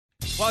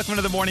Welcome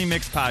to the Morning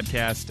Mix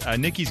podcast.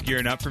 Nikki's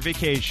gearing up for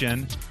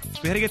vacation.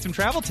 We had to get some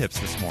travel tips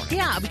this morning.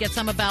 Yeah, we get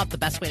some about the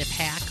best way to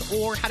pack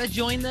or how to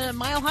join the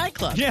Mile High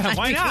Club. Yeah,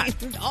 why not?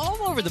 All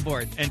over the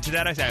board. And to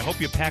that I say, I hope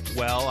you packed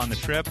well on the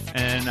trip,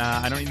 and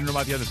I don't even know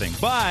about the other thing.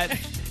 But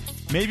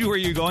maybe where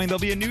you're going, there'll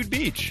be a nude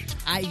beach.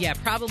 Yeah,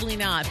 probably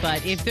not.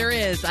 But if there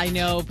is, I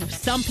know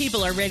some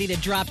people are ready to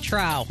drop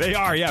trow. They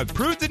are, yeah.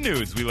 Prudes and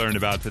nudes we learned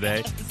about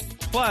today.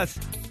 Plus,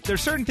 there's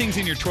certain things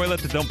in your toilet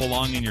that don't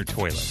belong in your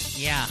toilet.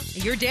 Yeah,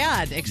 your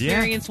dad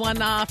experienced one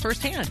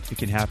firsthand. It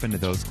can happen to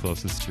those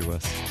closest to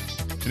us.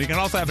 And it can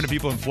also happen to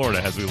people in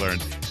Florida, as we learned.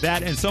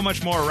 That and so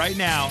much more right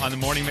now on the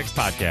Morning Mix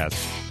podcast.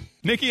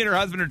 Nikki and her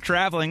husband are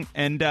traveling,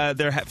 and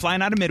they're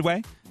flying out of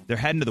Midway. They're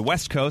heading to the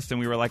West Coast, and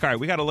we were like, all right,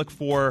 we got to look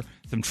for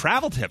some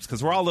travel tips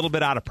because we're all a little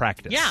bit out of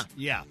practice.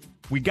 Yeah.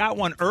 We got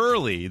one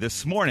early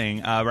this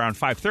morning, around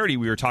 5:30.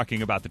 We were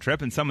talking about the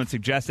trip, and someone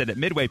suggested at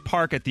Midway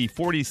Park at the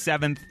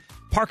 47th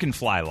Park and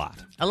Fly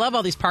lot. I love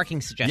all these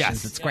parking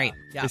suggestions. Yes. It's great.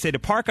 They say to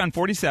park on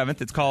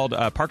 47th. It's called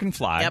Park and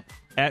Fly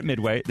at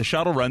Midway. The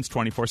shuttle runs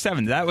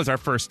 24/7. That was our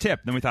first tip.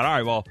 Then we thought, all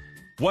right, well,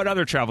 what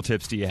other travel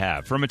tips do you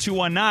have? From a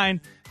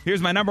 219, here's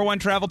my number one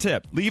travel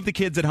tip. Leave the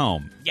kids at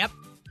home. Yep.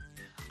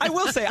 I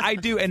will say I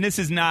do, and this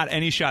is not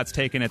any shots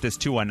taken at this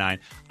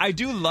 219. I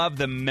do love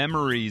the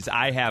memories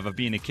I have of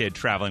being a kid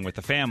traveling with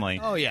the family.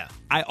 Oh, yeah.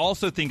 I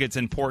also think it's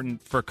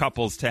important for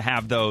couples to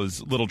have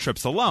those little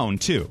trips alone,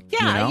 too. Yeah,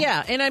 you know?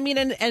 yeah. And I mean,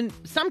 and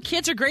some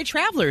kids are great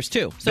travelers,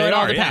 too. So They it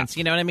all are, depends.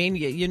 yeah. You know what I mean?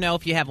 You know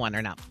if you have one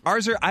or not.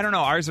 Ours are, I don't know,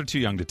 ours are too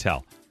young to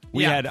tell.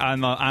 We had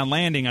on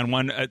landing on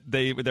one,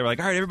 they were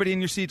like, all right, everybody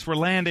in your seats, we're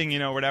landing, you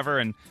know, whatever.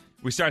 And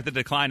we start the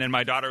decline, and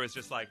my daughter was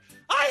just like,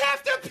 I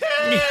have to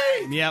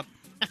pee! Yep.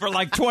 For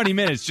like 20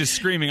 minutes, just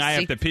screaming, I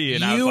have to pee.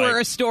 And I was you like, were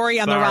a story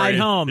on the sorry. ride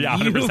home. Yeah,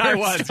 100%. You were I a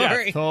was,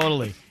 story. yeah.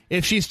 Totally.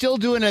 If she's still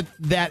doing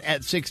that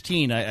at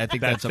 16, I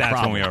think that's a That's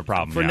problem. when we have a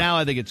problem, For yeah. now,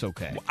 I think it's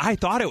okay. I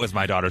thought it was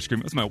my daughter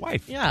screaming. It was my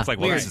wife. Yeah, I was like,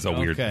 well, weird. this is so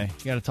weird. Okay,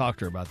 you got to talk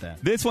to her about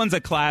that. This one's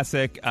a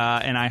classic,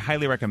 and I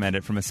highly recommend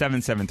it from a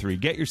 773.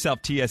 Get yourself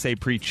TSA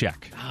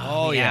pre-check.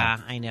 Oh, yeah.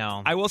 I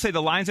know. I will say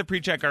the lines of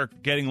pre-check are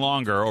getting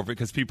longer over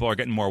because people are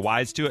getting more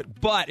wise to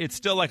it, but it's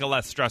still like a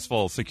less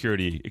stressful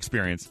security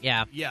experience.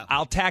 Yeah.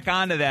 I'll tack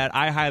on to that.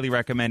 I highly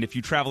recommend if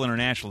you travel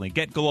internationally,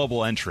 get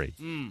global entry.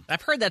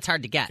 I've heard that's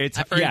hard to get. It's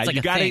I've heard it's like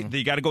you a gotta thing.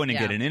 you gotta go in and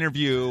get an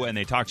interview, and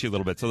they talk to you a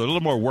little bit. So there's a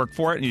little more work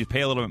for it, and you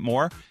pay a little bit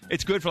more.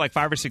 It's good for like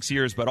 5 or 6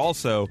 years, but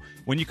also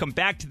when you come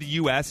back to the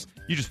U.S.,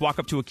 you just walk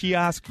up to a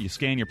kiosk, you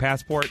scan your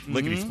passport,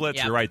 lickety splits,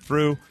 Yep. you're right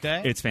through.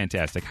 Okay. It's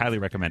fantastic. Highly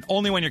recommend.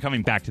 Only when you're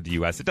coming back to the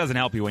U.S. It doesn't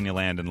help you when you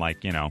land in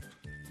like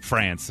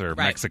France or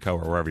Right. Mexico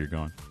or wherever you're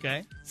going.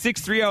 Okay.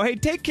 630, hey,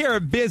 take care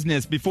of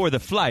business before the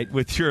flight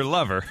with your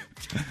lover.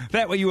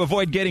 That way you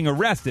avoid getting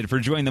arrested for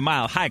joining the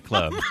Mile High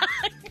Club.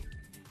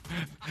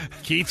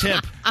 Key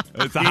tip.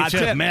 It's a Key hot tip,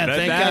 tip. man.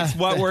 Thank That's God.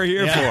 what we're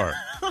here Yeah.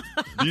 for.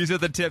 These are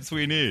the tips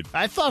we need.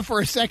 I thought for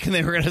a second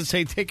they were going to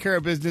say take care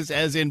of business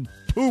as in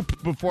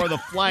poop before the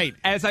flight.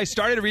 As I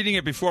started reading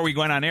it before we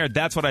went on air,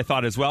 that's what I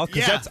thought as well.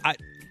 Because Yeah.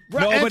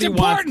 nobody it's wants.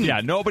 important.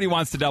 Yeah, nobody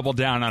wants to double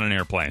down on an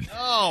airplane.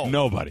 Oh.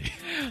 Nobody.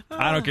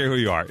 I don't care who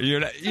you are.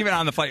 Even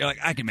on the flight, you're like,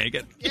 I can make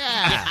it.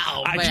 Yeah.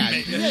 Oh, I man. can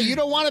make it. Yeah, you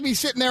don't want to be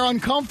sitting there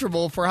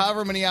uncomfortable for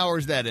however many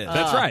hours that is.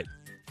 That's right.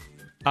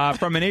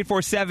 From an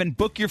 847,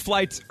 book your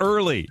flights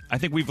early. I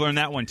think we've learned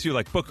that one too.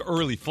 Like book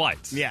early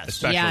flights. Yes.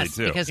 especially Yes,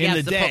 too. because In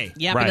the day.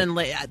 Yeah, Right. but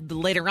then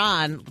later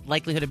on,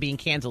 likelihood of being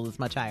canceled is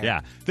much higher.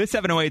 Yeah. This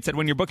 708 said,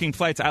 when you're booking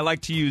flights, I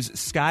like to use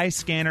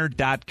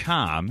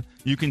skyscanner.com.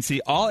 You can see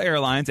all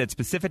airlines at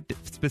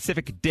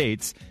specific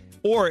dates,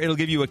 or it'll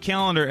give you a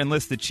calendar and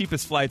list the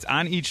cheapest flights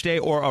on each day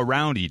or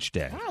around each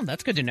day. Oh,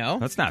 that's good to know.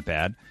 That's not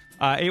bad.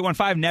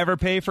 815, never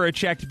pay for a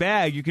checked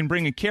bag. You can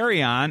bring a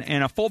carry-on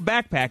and a full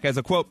backpack as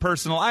a, quote,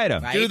 personal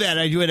item. Right. Do that.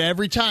 I do it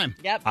every time.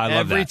 Yep. I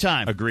love Every that.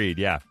 time. Agreed,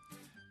 yeah.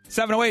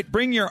 708,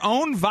 bring your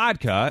own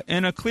vodka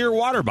in a clear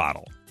water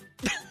bottle.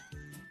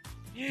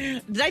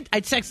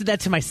 I texted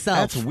that to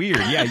myself. That's weird.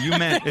 Yeah, you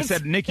meant, it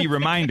said Nikki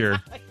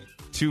reminder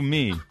to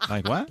me.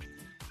 Like, what?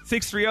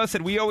 630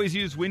 said, we always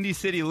use Windy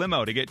City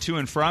Limo to get to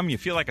and from. You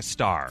feel like a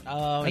star.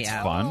 Oh, That's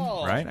yeah. fun,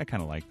 Oh. right? I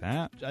kind of like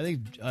that. I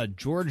think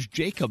George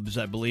Jacobs,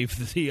 I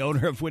believe, the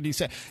owner of Windy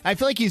City. I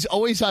feel like he's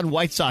always on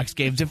White Sox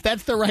games. If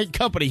that's the right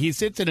company, he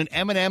sits in an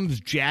M&M's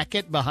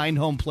jacket behind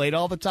home plate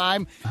all the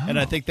time, and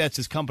I think that's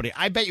his company.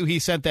 I bet you he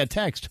sent that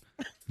text.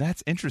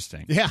 That's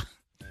interesting. Yeah.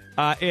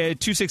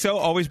 260,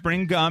 always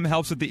bring gum.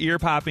 Helps with the ear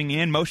popping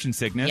and motion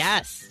sickness.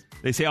 Yes.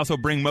 They say also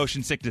bring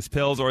motion sickness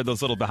pills or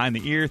those little behind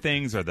the ear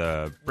things or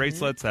the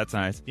bracelets. That's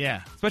nice.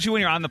 Yeah. Especially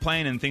when you're on the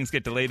plane and things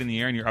get delayed in the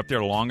air and you're up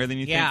there longer than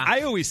you Yeah. think.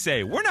 I always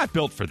say, we're not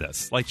built for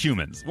this, like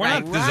humans. We're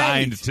Right. not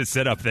designed to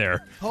sit up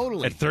there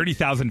Totally. at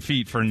 30,000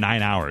 feet for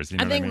 9 hours. You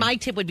know I think what I mean? my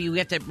tip would be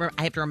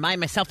I have to remind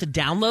myself to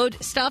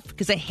download stuff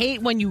because I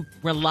hate when you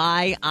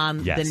rely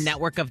on Yes. the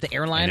network of the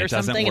airline And or it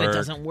doesn't something and it work.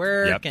 doesn't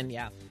work. Yep. And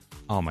yeah.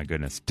 Oh, my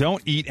goodness.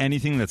 Don't eat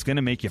anything that's going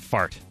to make you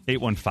fart.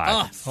 815.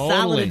 Oh,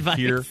 solid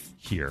advice.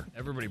 Here.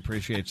 Everybody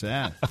appreciates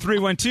that. A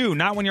 312,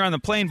 not when you're on the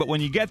plane, but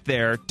when you get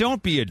there,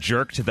 don't be a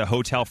jerk to the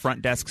hotel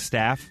front desk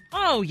staff.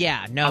 Oh,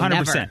 yeah. No,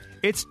 100%.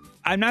 never.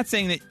 I'm not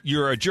saying that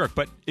you're a jerk,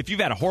 but if you've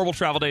had a horrible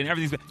travel day and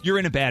everything's you're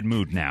in a bad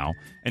mood now,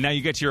 and now you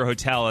get to your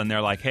hotel and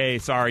they're like, hey,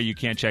 sorry, you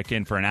can't check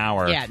in for an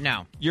hour. Yeah,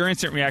 no. Your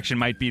instant reaction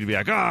might be to be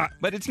like,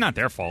 but it's not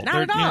their fault.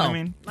 Not at all. You know what I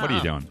mean? What are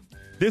you doing?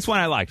 This one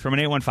I liked from an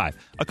 815.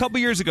 A couple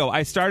years ago,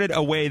 I started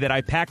a way that I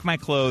pack my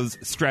clothes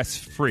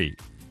stress-free.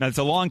 Now, it's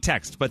a long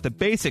text, but the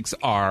basics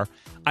are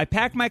I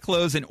pack my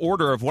clothes in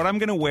order of what I'm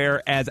going to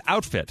wear as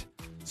outfit.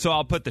 So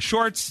I'll put the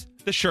shorts,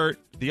 the shirt,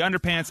 the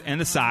underpants,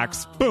 and the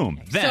socks. Boom.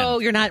 Then, so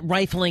you're not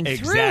rifling through.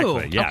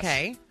 Exactly, yes.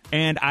 Okay.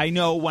 And I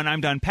know when I'm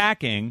done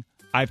packing,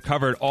 I've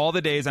covered all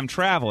the days I'm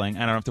traveling,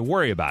 and I don't have to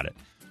worry about it.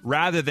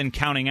 Rather than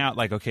counting out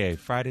like, okay,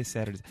 Friday,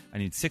 Saturday, I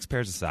need 6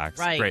 pairs of socks.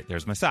 Right. Great,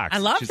 there's my socks. I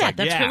love She's that. like,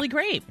 That's yeah. really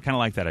great. I kind of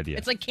like that idea.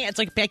 It's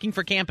like packing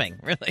for camping,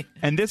 really.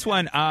 And this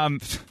one, I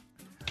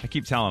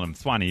keep telling them,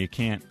 Swanee, you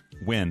can't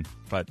win.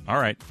 But all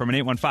right, from an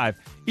 815,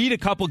 eat a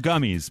couple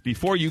gummies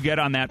before you get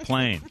on that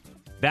plane.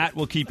 That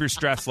will keep your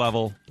stress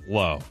level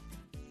low.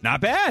 Not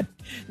bad.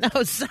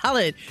 No,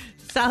 solid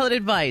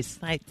advice.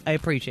 I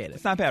appreciate it.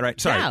 It's not bad, right?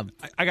 Sorry, Yeah.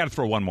 I got to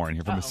throw one more in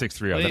here from a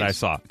 630 that Please. I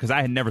saw because I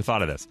had never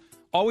thought of this.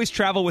 Always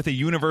travel with a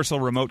universal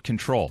remote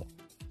control.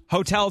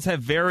 Hotels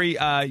have very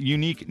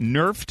unique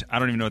nerfed, I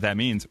don't even know what that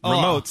means,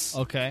 remotes.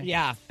 Okay.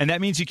 Yeah. And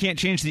that means you can't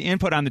change the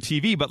input on the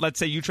TV, but let's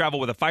say you travel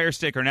with a Fire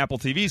Stick or an Apple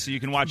TV so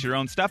you can watch your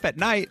own stuff at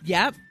night.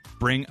 Yep.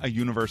 Bring a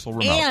universal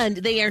remote. And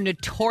they are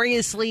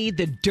notoriously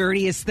the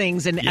dirtiest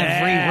things in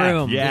every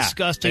room. Yeah.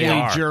 Disgustingly They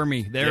are.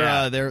 germy. They're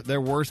Yeah.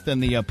 they're worse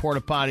than the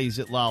porta potties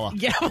at Lala.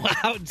 Yeah,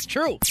 wow, it's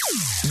true.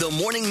 The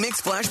Morning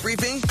Mix Flash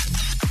Briefing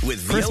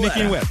with Chris, Violetta.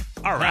 Nikki, and Whip.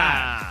 All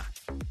right.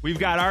 We've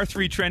got our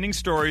 3 trending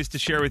stories to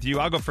share with you.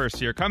 I'll go first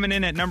here. Coming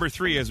in at number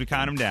 3 as we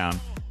count them down.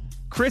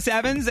 Chris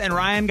Evans and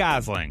Ryan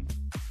Gosling.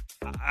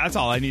 That's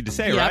all I need to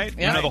say, Yep, right? yep.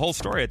 You know the whole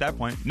story at that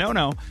point.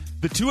 No.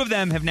 The two of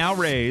them have now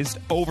raised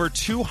over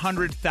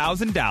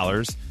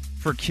 $200,000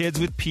 for kids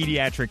with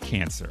pediatric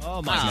cancer.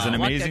 Oh, my This is God. an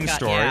What amazing the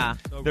story. yeah.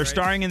 So They're great.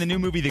 starring in the new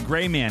movie The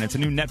Gray Man. It's a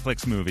new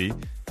Netflix movie.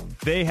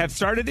 They have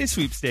started a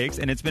sweepstakes,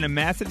 and it's been a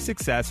massive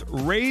success,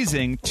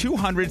 raising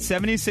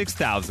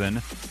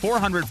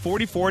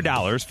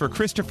 $276,444 for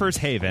Christopher's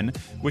Haven,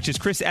 which is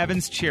Chris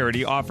Evans'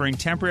 charity offering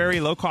temporary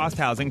low-cost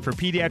housing for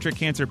pediatric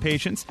cancer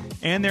patients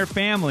and their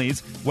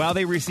families while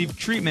they receive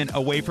treatment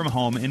away from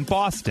home in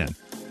Boston.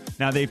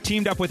 Now, they've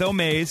teamed up with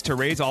Omaze to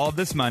raise all of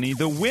this money.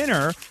 The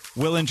winner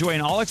will enjoy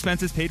an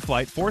all-expenses-paid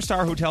flight,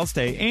 4-star hotel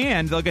stay,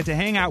 and they'll get to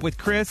hang out with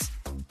Chris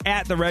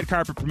at the red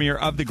carpet premiere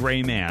of The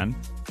Gray Man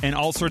and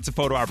all sorts of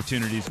photo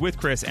opportunities with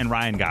Chris and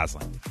Ryan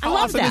Gosling. I How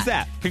love awesome that. is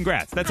that?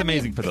 Congrats. That's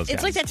amazing for those guys.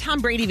 It's like that Tom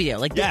Brady video.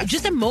 Like Yes.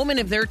 just a moment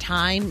of their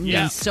time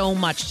Yeah. means so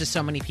much to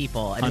so many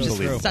people. And it's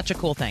Unbelievable. just such a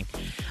cool thing.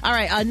 All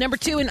right, number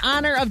 2, in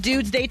honor of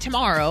Dudes Day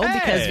tomorrow,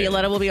 because Hey.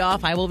 Violetta will be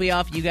off, I will be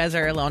off, you guys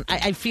are alone.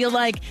 I feel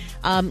like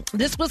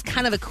this was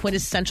kind of a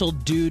quintessential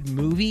dude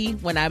movie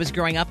when I was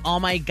growing up. All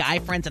my guy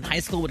friends in high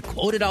school would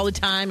quote it all the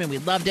time, and we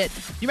loved it.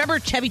 You remember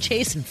Chevy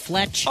Chase and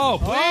Fletch? oh,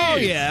 please. Oh,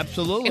 yeah,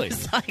 absolutely.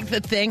 It's like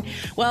the thing.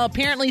 Well,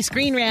 apparently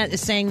Screen Rant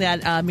is saying that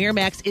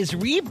Miramax is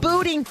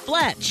rebooting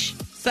Fletch.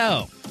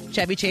 So,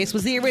 Chevy Chase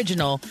was the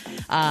original.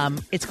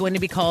 It's going to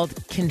be called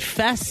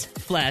Confess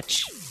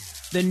Fletch.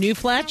 The new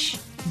Fletch,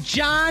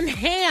 John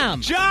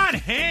Hamm. John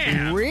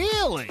Hamm.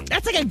 Really?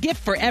 That's like a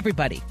gift for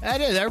everybody.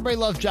 That is. Everybody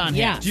loves John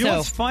Yeah. Hamm. Do you know So-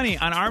 what's funny?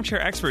 On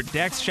Armchair Expert,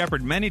 Dax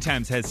Shepard many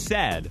times has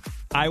said,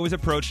 I was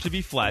approached to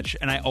be Fletch,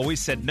 and I always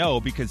said no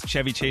because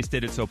Chevy Chase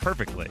did it so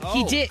perfectly.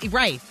 He did,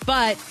 right.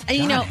 But, you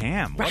John know,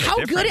 Hamm, what a how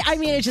good, difference. I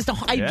mean, it's just,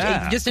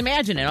 Yeah. just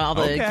imagine it, all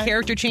the Okay.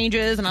 character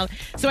changes and all.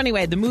 So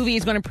anyway, the movie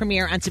is going to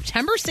premiere on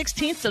September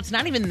 16th, so it's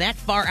not even that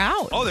far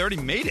out. Oh, they already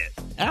made it.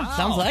 Yeah,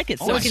 sounds like it.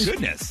 Oh, So my can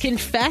goodness.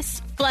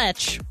 Confess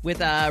Fletch with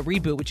a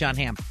reboot with John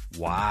Hamm.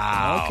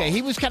 Wow. Okay,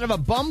 he was kind of a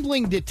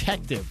bumbling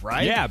detective,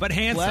 right? Yeah, but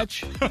handsome.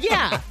 Fletch.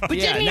 Yeah, but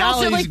Yeah, didn't he now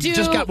also he's like do?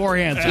 just got more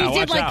handsome. Yeah, He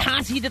did watch like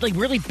out. he did like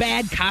really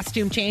bad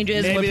costume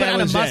changes. And Maybe would put that on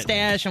a was it.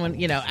 mustache, and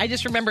when I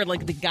just remember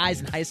like the guys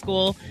in high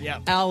school. Yeah.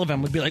 All of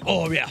them would be like,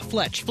 "Oh yeah,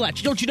 Fletch.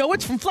 Don't you know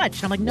it's from Fletch?"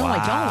 And I'm like, "No, I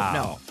Wow.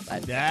 don't know."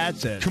 But,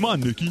 That's it. Come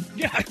on, Nikki.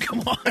 yeah,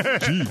 come on.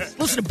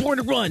 Listen to Born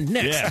to Run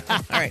next. Yeah. All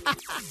right.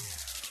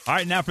 All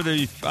right, now for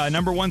the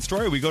number 1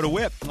 story, we go to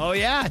Whip. Oh,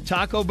 yeah.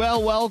 Taco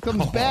Bell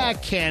welcomes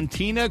back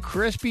Cantina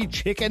Crispy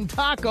Chicken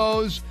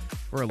Tacos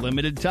for a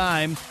limited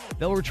time.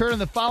 They'll return in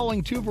the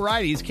following 2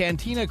 varieties: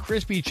 Cantina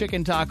Crispy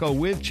Chicken Taco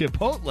with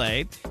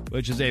Chipotle,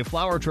 which is a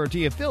flour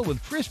tortilla filled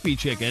with crispy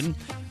chicken,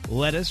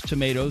 lettuce,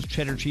 tomatoes,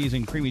 cheddar cheese,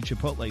 and creamy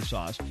chipotle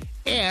sauce,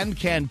 and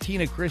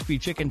Cantina Crispy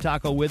Chicken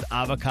Taco with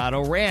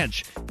Avocado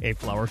Ranch, a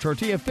flour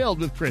tortilla filled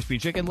with crispy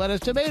chicken,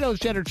 lettuce, tomatoes,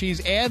 cheddar cheese,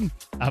 and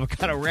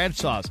avocado ranch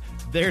sauce.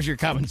 There's your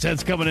common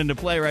sense coming into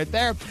play right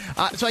there.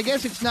 So I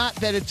guess it's not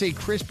that it's a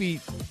crispy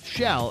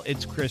shell,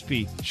 it's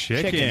crispy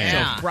chicken.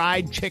 Yeah. So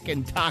fried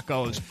chicken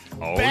tacos.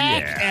 Oh,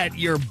 back yeah. at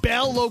your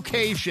Bell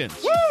locations.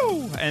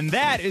 Woo! And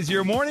that is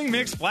your Morning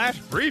Mix Flash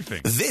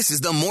Briefing. This is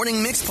the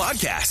Morning Mix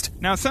Podcast.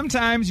 Now,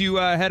 sometimes you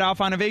head off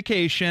on a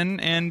vacation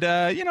and,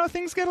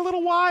 things get a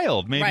little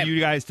wild. Maybe Right. you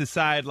guys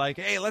decide, like,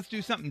 hey, let's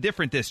do something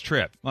different this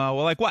trip. Well,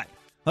 like what?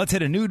 Let's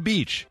hit a nude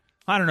beach.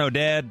 I don't know,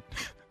 Dad.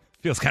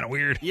 Feels kind of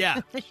weird.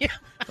 Yeah. But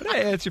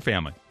hey, it's your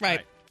family.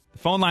 Right. The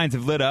phone lines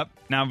have lit up.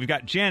 Now we've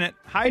got Janet.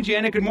 Hi,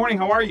 Janet. Good morning.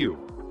 How are you?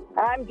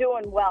 I'm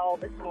doing well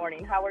this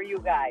morning. How are you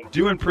guys?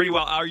 Doing pretty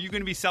well. Are you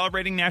going to be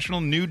celebrating National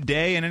Nude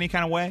Day in any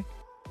kind of way?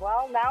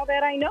 Well, now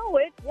that I know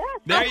it, yes.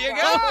 There you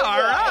go.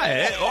 All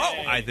right.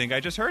 Oh, I think I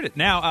just heard it.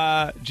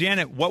 Now,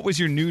 Janet, what was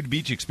your nude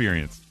beach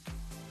experience?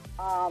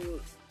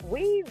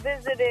 We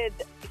visited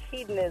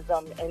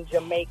hedonism in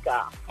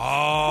Jamaica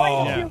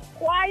Oh.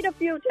 quite a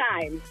few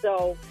times.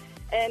 So,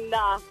 and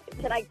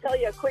can I tell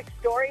you a quick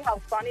story? How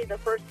funny the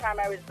first time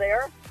I was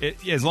there.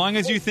 As long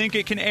as you think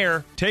it can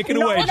air, take it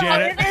away, No,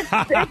 Janet.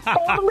 it's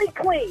totally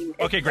clean. It's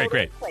Okay, great.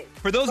 clean.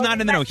 For those So not in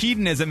the know, that's-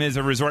 hedonism is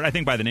a resort. I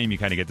think by the name you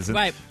kind of get this.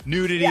 Right.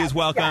 Nudity Yes, is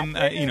welcome.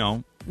 yes, it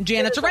is.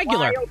 Janet's a It's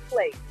regular. wild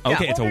place.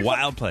 Okay, Yeah. it's a Well,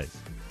 wild place.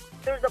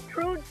 There's a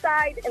prude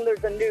side and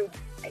there's a nude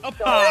side.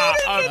 So,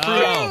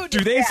 Oh. Do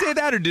they Yeah. say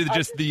that, or do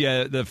just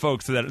the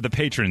folks the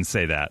patrons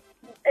say that?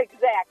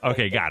 Exactly.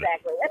 Okay, got it.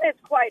 Exactly. And it's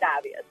quite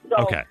obvious. So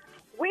Okay.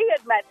 we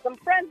had met some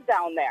friends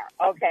down there,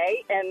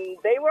 okay? And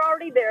they were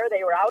already there.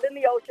 They were out in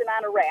the ocean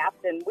on a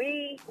raft. And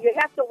you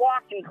have to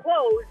walk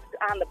enclosed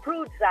on the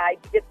prude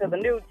side to get to the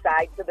nude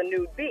side, to the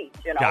nude beach,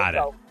 you know? Got it.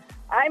 So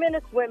I'm in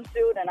a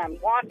swimsuit and I'm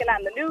walking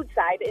on the nude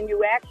side, and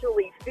you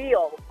actually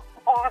feel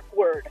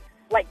awkward,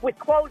 like with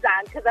clothes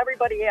on, because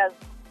everybody has,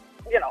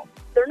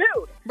 they're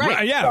nude.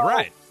 Right. Yeah, So-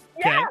 right.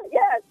 Yeah, yeah.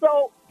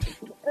 So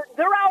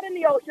they're out in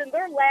the ocean.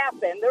 They're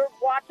laughing. They're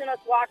watching us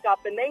walk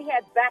up, and they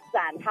had bets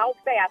on how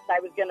fast I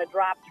was going to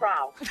drop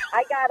trow.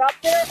 I got up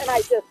there, and I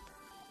just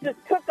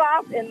took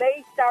off, and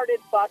they started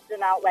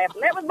busting out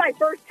laughing. That was my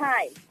first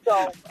time,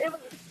 so it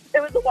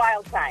was a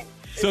wild time.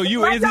 So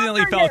you My instantly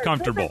younger felt years.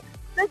 comfortable.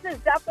 This is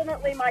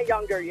definitely my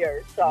younger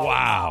years. So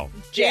Wow.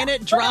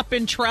 Janet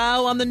dropping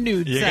trow on the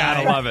nude You side.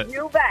 gotta love it.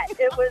 You bet.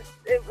 It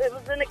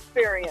was an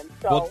experience.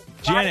 So Well,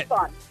 Janet, a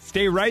lot of fun.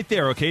 stay right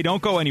there, okay?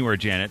 Don't go anywhere,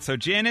 Janet. So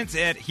Janet's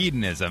at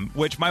Hedonism,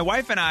 which my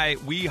wife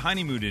and we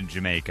honeymooned in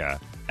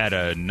Jamaica at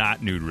a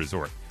not nude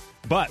resort.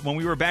 But when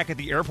we were back at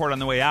the airport on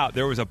the way out,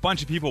 there was a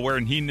bunch of people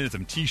wearing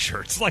Hedonism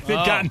T-shirts, like they'd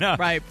gotten up.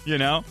 right.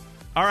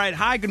 All right.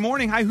 Hi. Good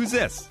morning. Hi. Who's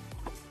this?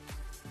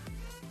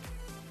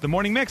 The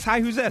Morning Mix.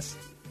 Hi. Who's this?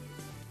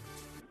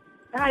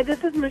 Hi,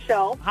 this is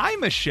Michelle. Hi,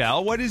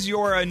 Michelle. What is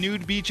your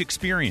nude beach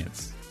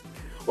experience?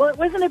 Well, it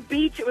wasn't a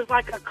beach. It was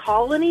like a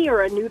colony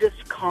or a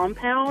nudist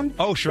compound.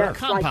 Oh, sure. That's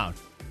Compound.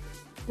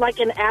 Like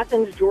in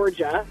Athens,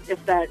 Georgia,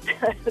 if that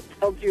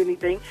tells you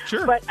anything.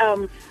 Sure. But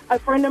a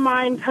friend of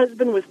mine's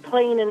husband was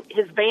playing, and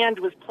his band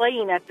was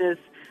playing at this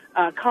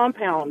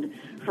compound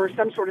for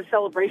some sort of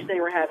celebration they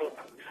were having.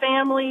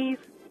 Families,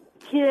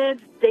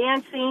 kids,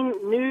 dancing,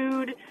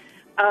 nude.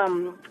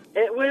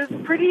 It was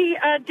pretty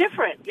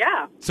different,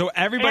 yeah. So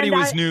everybody And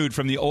was nude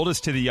from the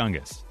oldest to the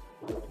youngest.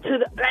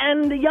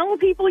 And the young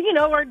people,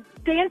 are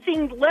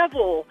dancing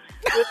level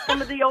with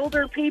some of the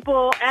older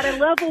people at a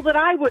level that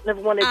I wouldn't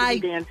have wanted to be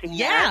dancing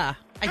Yeah,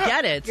 I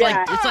get it. It's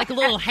Yeah. like a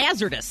little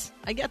hazardous.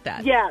 I get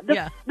that. at.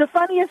 Yeah, the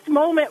funniest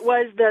moment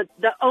was the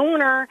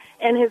owner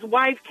and his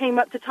wife came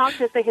up to talk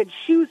to us. They had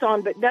shoes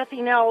on, but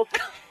nothing else.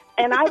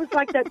 And I was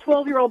like that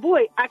 12-year-old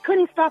boy. I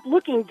couldn't stop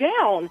looking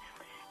down.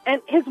 And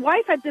his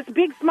wife had this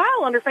big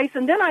smile on her face,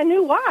 and then I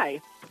knew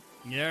why.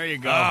 There you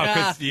go. Oh,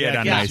 because he had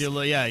on Yeah, nice, you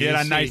he had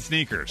on see. nice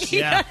sneakers.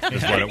 Yeah.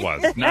 That's what it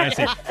was. Nice.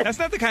 That's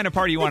not the kind of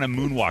party you want to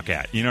moonwalk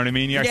at. You know what I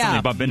mean? You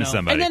accidentally bump into No.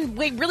 somebody. And then,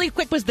 wait, really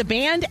quick, was the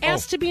band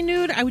asked to be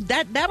nude?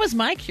 That was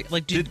my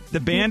Did the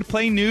band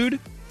play nude?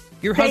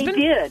 your They husband?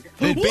 did.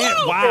 The band,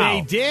 wow.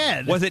 They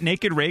did. Was it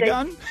Naked Ray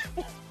Gun?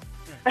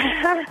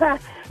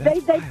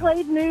 They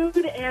played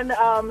nude, and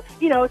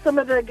some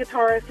of the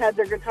guitarists had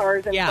their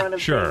guitars in front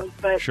of Sure, things,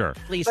 but sure.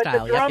 Flea but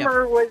style. the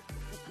drummer was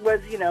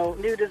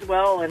nude as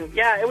well, and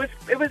it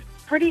was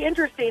pretty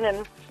interesting,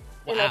 and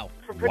Wow.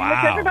 for pretty Wow.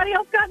 much everybody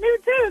else got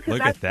nude too, because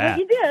Look that's at that. what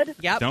you did.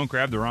 Yep. Don't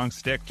grab the wrong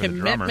stick for the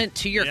drummer. Commitment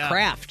to your Yeah.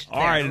 craft.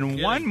 All right, and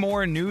kidding. one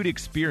more nude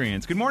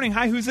experience. Good morning.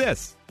 Hi, who's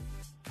this?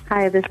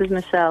 Hi, this is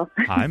Michelle.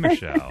 Hi,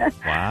 Michelle.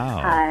 Wow.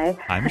 Hi.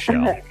 Hi,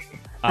 Michelle.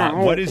 Hi.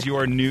 What is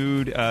your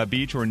nude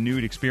beach or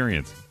nude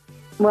experience?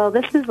 Well,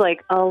 this is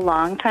like a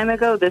long time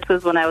ago. This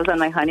was when I was on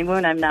my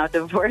honeymoon. I'm now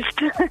divorced,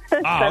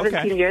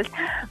 17 years.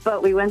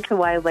 But we went to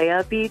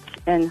Wailea Beach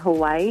in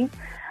Hawaii.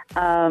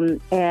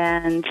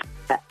 And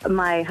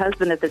my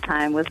husband at the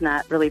time was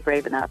not really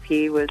brave enough.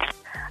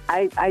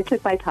 I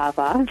took my top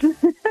off.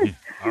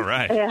 All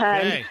right. And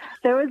Hey.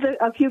 there was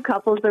a few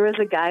couples. There was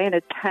a guy in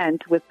a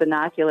tent with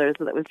binoculars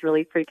that was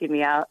really freaking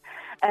me out.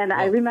 And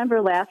I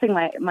remember laughing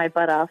my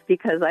butt off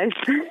because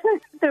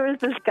there was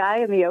this guy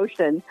in the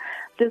ocean,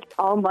 just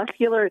all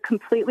muscular,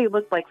 completely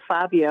looked like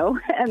Fabio.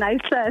 And I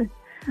said,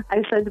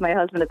 I said to my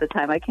husband at the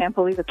time, I can't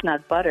believe it's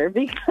not butter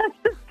because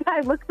this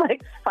guy looked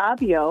like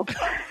Fabio.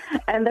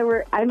 And it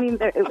was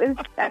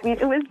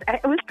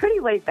pretty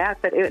laid back,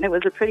 but it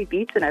was a pretty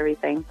beach and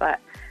everything. But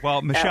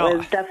well, Michelle, that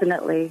was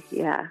definitely,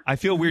 yeah. I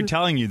feel weird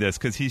telling you this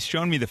because he's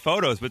shown me the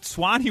photos, but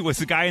Swanee was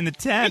the guy in the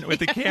tent with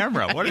the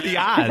camera. What are the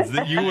odds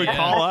that you would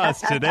call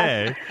us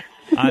today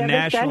on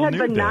National Nude Day? This guy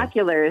had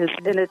binoculars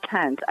in a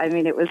tent. I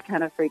mean, it was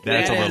kind of freaky.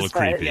 That's a little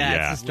creepy,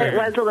 yeah. It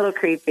was a little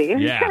creepy.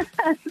 Yeah.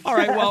 All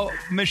right, well,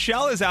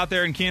 Michelle is out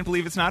there and can't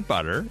believe it's not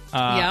butter.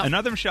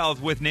 Another Michelle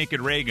is with Naked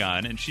Ray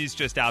Gun, and she's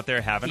just out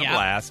there having a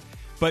blast.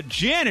 But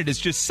Janet is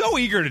just so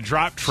eager to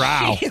drop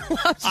trow.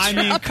 I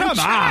mean, come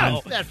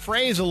on. That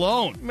phrase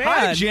alone. Man.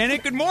 Hi,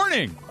 Janet. Good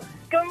morning.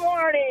 Good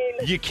morning.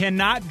 You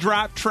cannot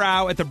drop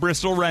trow at the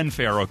Bristol Ren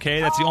Fair, okay?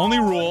 That's the only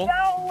rule.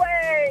 No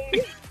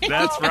way.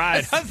 That's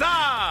right.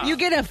 Huzzah! You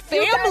get a You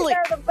family.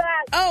 guys are the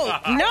best. Oh,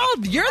 no,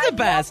 you're the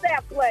best. I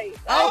love that place.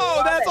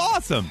 Oh, that's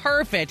awesome.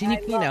 Perfect.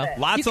 And you know. it.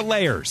 Lots of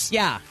layers.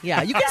 Yeah. You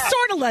can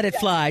sort of let it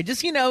fly.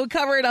 Just,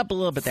 cover it up a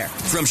little bit there.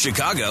 From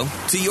Chicago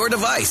to your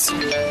device,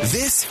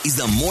 this is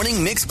the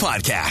Morning Mix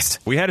Podcast.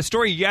 We had a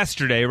story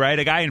yesterday, right?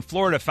 A guy in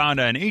Florida found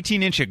an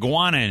 18-inch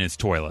iguana in his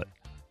toilet,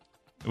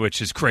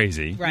 which is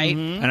crazy. Right.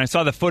 And I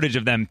saw the footage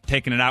of them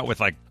taking it out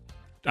with,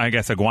 I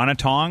guess, iguana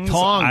tongs.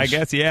 I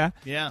guess, yeah.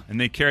 Yeah.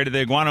 And they carried the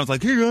iguana. I was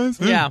like, hey,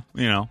 guys. Yeah.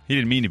 He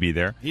didn't mean to be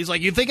there. He's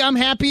like, you think I'm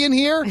happy in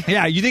here?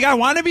 Yeah, you think I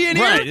want to be in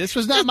here? Right. This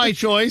was not my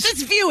choice.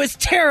 This view is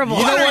terrible.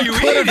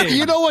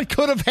 You know what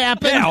could have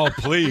happened? Yeah, oh,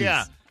 please.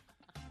 Yeah.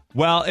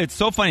 Well, it's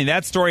so funny.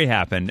 That story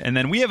happened, and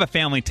then we have a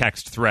family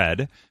text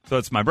thread. So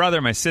it's my brother,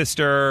 my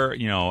sister,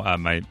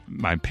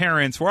 my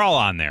parents. We're all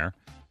on there,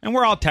 and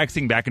we're all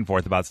texting back and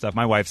forth about stuff.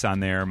 My wife's on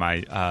there.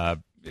 My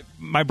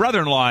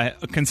brother-in-law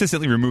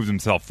consistently removes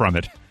himself from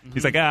it.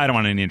 He's like, I don't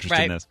want any interest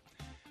in this.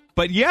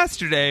 But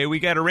yesterday, we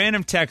got a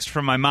random text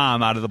from my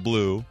mom out of the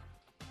blue.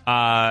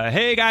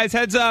 Hey, guys,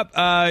 heads up.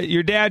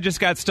 Your dad just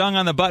got stung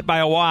on the butt by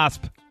a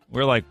wasp.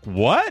 We're like,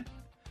 what?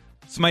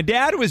 So my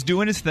dad was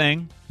doing his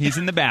thing. He's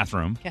in the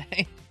bathroom.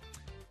 Okay.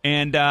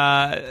 And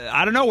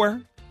out of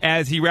nowhere,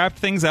 as he wrapped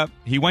things up,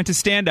 he went to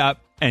stand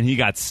up, and he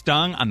got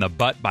stung on the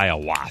butt by a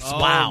wasp. Oh,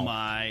 wow.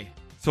 my.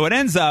 So it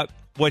ends up,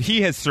 what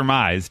he has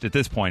surmised at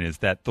this point is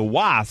that the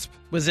wasp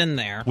Was in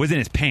there. was in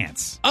his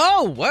pants.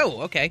 Oh,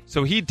 whoa, okay.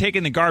 So he'd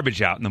taken the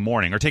garbage out in the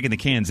morning, or taken the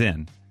cans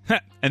in,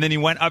 and then he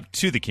went up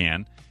to the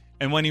can.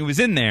 And when he was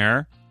in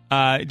there,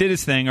 did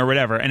his thing or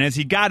whatever. And as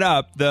he got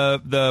up,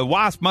 the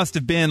wasp must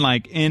have been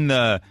in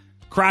the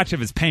crotch of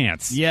his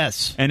pants.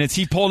 Yes. And as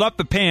he pulled up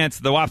the pants,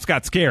 the wasp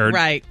got scared.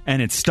 Right.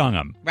 And it stung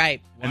him.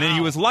 Right. And then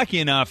he was lucky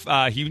enough,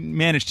 he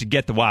managed to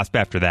get the wasp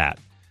after that.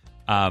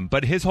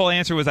 But his whole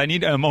answer was, I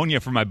need ammonia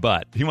for my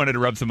butt. He wanted to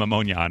rub some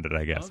ammonia on it,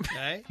 I guess.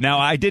 Okay. Now,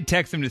 I did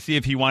text him to see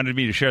if he wanted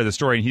me to share the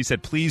story, and he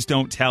said, please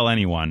don't tell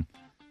anyone.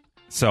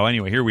 So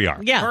anyway, here we are.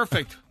 Yeah.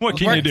 Perfect. What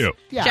can you do?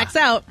 Yeah. Checks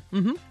out.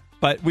 Mm-hmm.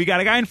 But we got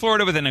a guy in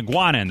Florida with an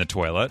iguana in the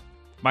toilet.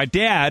 My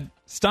dad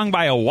stung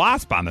by a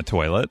wasp on the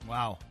toilet.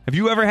 Wow. Have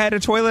you ever had a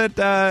toilet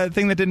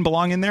thing that didn't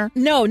belong in there?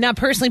 No, not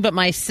personally, but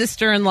my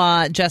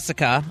sister-in-law,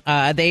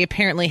 Jessica, they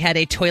apparently had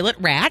a toilet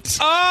rat.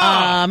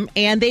 Oh!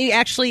 And they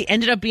actually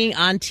ended up being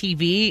on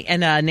TV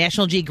in a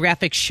National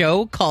Geographic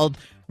show called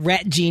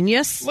Rat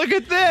Genius. Look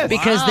at this.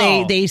 Because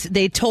Wow.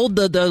 they told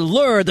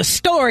the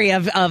story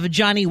of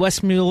Johnny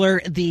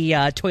Westmuller,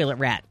 the toilet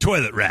rat.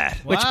 Toilet rat.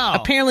 Which Wow.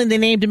 apparently they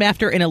named him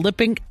after an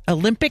Olympic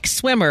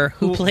swimmer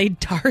who played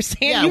Tarzan.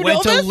 Yeah, You went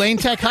know to this? Lane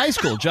Tech High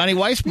School. Johnny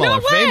No Weissmuller,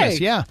 way. famous.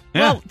 Yeah.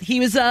 Well,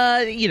 he was,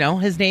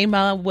 his name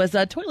was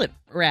a toilet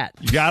rat.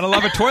 You gotta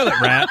love a toilet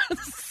rat.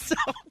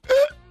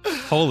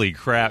 Holy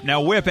crap.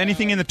 Now, Whip,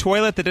 anything in the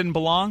toilet that didn't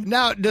belong?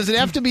 Now, does it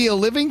have to be a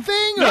living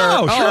thing?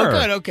 No, or? sure. Oh,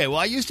 good. Okay. Well,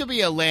 I used to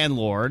be a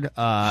landlord,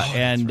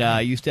 and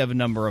I used to have a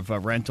number of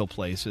rental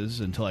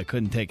places until I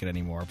couldn't take it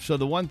anymore. So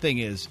the one thing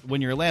is,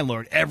 when you're a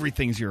landlord,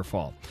 everything's your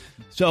fault.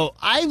 So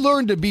I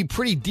learned to be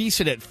pretty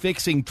decent at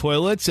fixing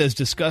toilets, as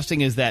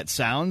disgusting as that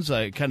sounds.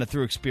 I kind of,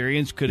 through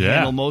experience, could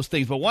handle most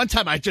things. But one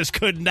time I just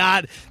could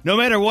not. No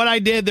matter what I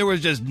did, there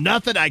was just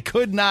nothing. I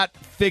could not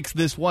fix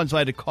this one, so I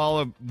had to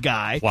call a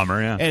guy.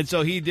 Plumber, yeah. And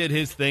so he did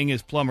his thing,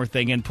 his plumber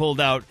thing, and pulled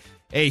out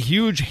a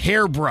huge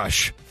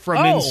hairbrush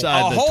from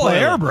inside the whole toilet.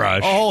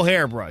 hairbrush? A whole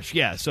hairbrush,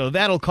 yeah. So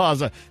that'll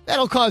cause your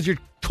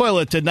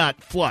toilet to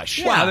not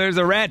flush. Wow, there's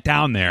a rat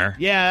down there.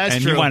 Yeah, that's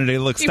and true. you wanted to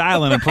look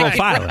styling and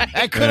profiling.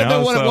 That could have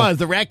been what it was.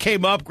 The rat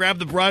came up, grabbed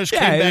the brush, Yeah,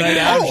 came back like,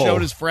 down, oh.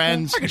 showed his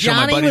friends.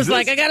 Johnny was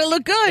like, I got to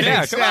look good.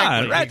 Yeah, Exactly,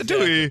 come on,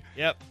 ratatouille.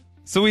 Yep.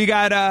 So we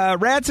got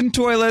rats in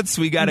toilets,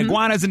 we got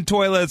iguanas in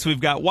toilets, we've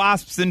got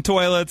wasps in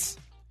toilets.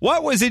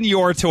 What was in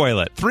your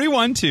toilet?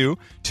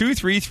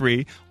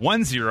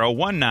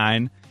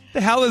 312-233-1019.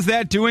 The hell is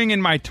that doing in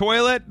my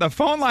toilet? The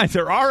phone lines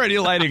are already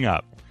lighting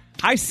up.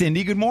 Hi,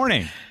 Cindy. Good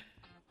morning.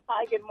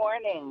 Hi, good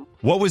morning.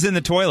 What was in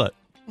the toilet?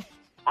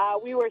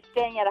 We were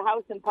staying at a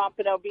house in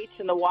Pompano Beach,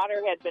 and the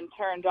water had been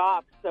turned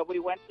off. So we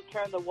went to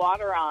turn the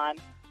water on,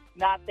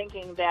 not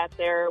thinking that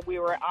we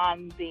were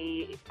on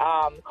the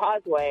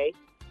causeway.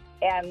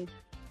 And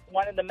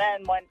one of the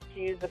men went to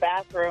use the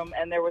bathroom,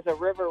 and there was a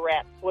river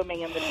rat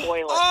swimming in the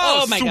toilet.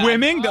 Oh, my God.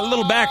 swimming? The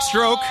little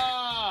backstroke.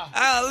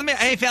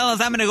 Hey,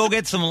 fellas, I'm going to go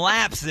get some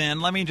laps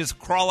in. Let me just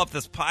crawl up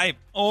this pipe.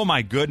 Oh,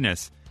 my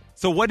goodness.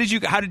 So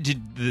how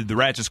did the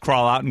rat just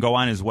crawl out and go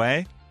on his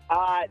way?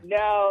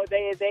 No,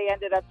 they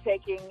ended up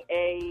taking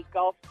a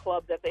golf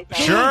club that they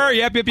found. Sure,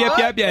 yep.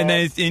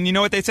 And you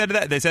know what they said to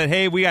that? They said,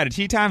 hey, we got a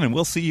tea time, and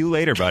we'll see you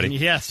later, buddy.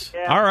 Yes.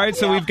 Yeah. All right,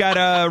 so we've got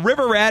a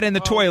river rat in the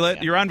toilet.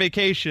 Yeah. You're on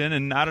vacation,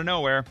 and out of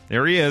nowhere,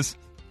 there he is.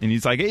 And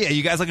he's like, hey, are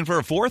you guys looking for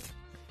a fourth?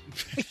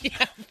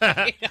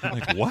 I'm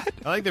like, what?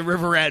 I like the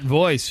river rat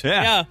voice.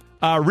 Yeah.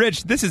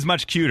 Rich, this is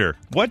much cuter.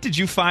 What did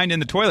you find in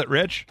the toilet,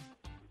 Rich?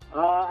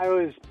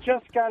 I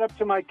just got up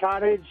to my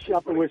cottage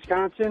up in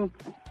Wisconsin,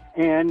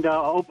 and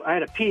I had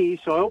to pee,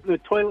 so I opened the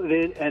toilet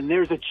lid, and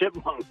there's a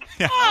chipmunk.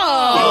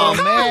 Oh,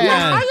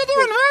 man. How you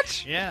doing,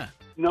 Rich? Yeah.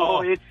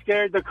 No, it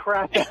scared the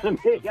crap out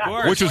of me.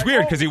 Which was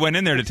weird because he went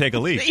in there to take a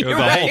leak. It was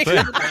the whole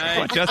thing.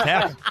 What just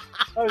happened?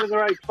 I was in the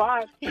right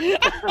spot. Yeah,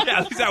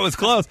 at least that was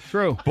close.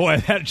 True.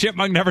 Boy, that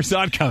chipmunk never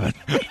saw it coming.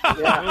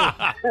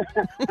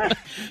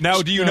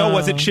 Now, do you know,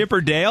 was it Chip or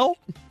Dale?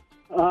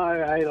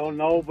 I don't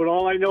know, but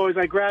all I know is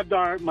I grabbed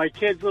my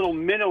kid's little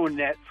minnow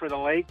net for the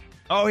lake.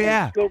 Oh,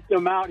 yeah. Scoped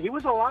him out. He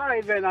was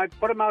alive, and I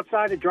put him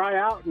outside to dry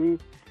out,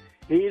 and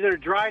he either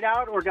dried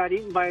out or got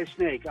eaten by a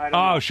snake. I don't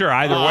know. Oh, sure,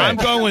 either way. I'm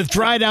going with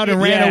dried out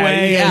and ran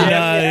away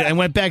and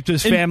went back to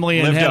his family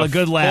and had a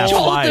good laugh.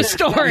 Told the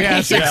story.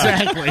 Yes,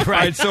 exactly. Right. All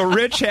right, so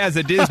Rich has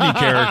a Disney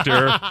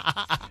character.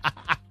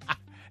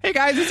 Hey,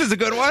 guys, this is a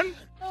good one.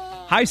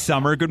 Hi,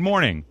 Summer. Good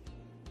morning.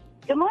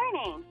 Good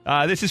morning.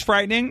 This is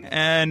frightening,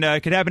 and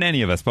it could happen to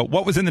any of us, but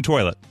what was in the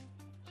toilet?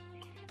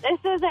 This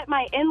is at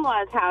my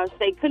in-laws' house.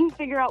 They couldn't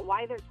figure out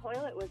why their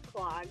toilet was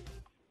clogged,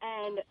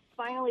 and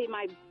finally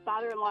my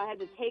father-in-law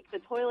had to take the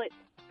toilet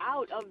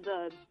out of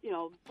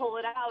pull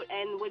it out,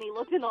 and when he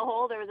looked in the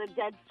hole, there was a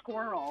dead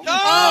squirrel.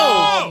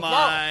 Oh,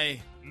 my.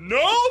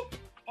 Nope.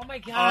 Oh, my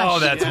gosh. Oh,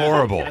 that's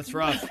horrible. That's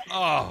rough.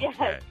 Oh, Yes.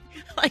 okay.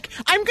 Like,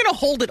 I'm going to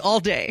hold it all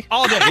day.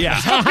 All day, yeah.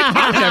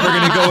 I'm never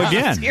going to go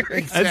again.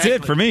 Seriously. That's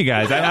it for me,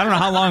 guys. I don't know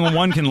how long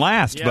one can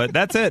last, but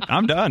that's it.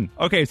 I'm done.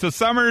 Okay, so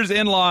Summer's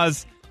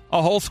in-laws,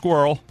 a whole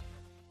squirrel.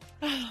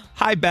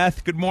 Hi,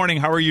 Beth. Good morning.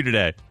 How are you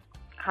today?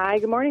 Hi,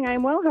 good morning.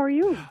 I'm well. How are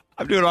you?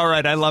 I'm doing all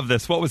right. I love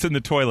this. What was in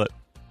the toilet?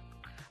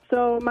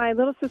 So my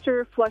little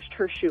sister flushed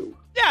her shoe.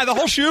 Yeah, the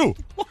whole shoe.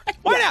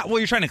 Why not? Well,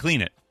 you're trying to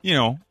clean it. You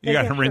know, you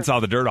got to rinse sure.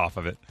 all the dirt off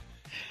of it.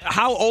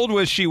 How old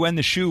was she when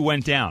the shoe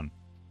went down?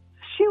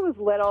 She was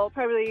little,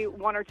 probably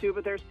 1 or 2,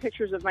 but there's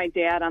pictures of my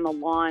dad on the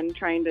lawn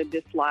trying to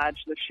dislodge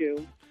the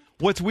shoe.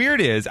 What's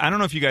weird is, I don't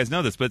know if you guys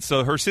know this, but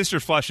so her sister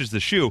flushes the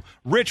shoe.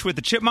 Rich with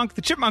the chipmunk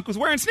was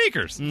wearing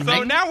sneakers. Mm-hmm.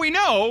 So now we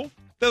know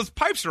those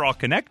pipes are all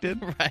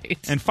connected. Right.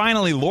 And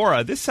finally,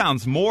 Laura, this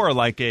sounds more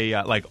like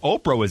like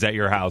Oprah was at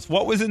your house.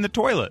 What was in the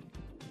toilet?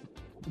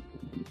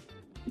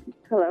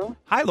 Hello?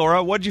 Hi,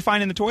 Laura. What did you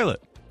find in the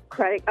toilet?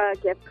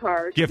 Gift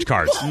cards. Gift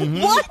cards.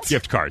 Mm-hmm. What?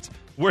 Gift cards.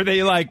 Were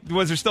they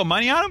was there still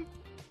money on them?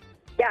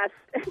 Yes.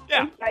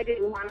 Yeah. I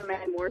didn't want them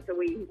anymore, so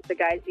the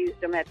guys used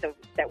them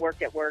that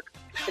worked at work.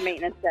 The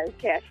maintenance guys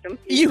cashed them.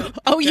 You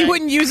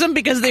wouldn't use them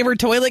because they were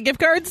toilet gift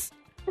cards?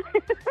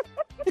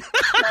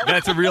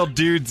 That's a real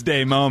Dude's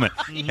Day moment.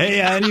 Hey,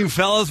 any you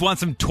fellas want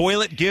some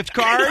toilet gift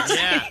cards?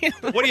 Yeah.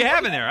 What do you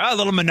have in there? A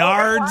little They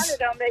Menards? wanted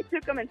them. They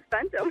took them and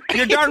spent them.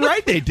 You're darn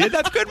right they did.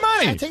 That's good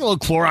money. Take a little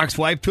Clorox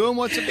wipe to him.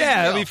 What's the big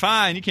Yeah, it'll deal? be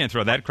fine. You can't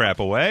throw that crap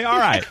away. All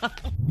right.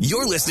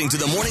 You're listening to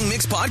the Morning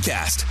Mix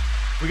podcast.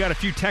 We got a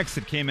few texts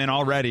that came in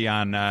already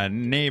on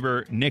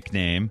neighbor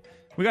nickname.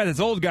 We got this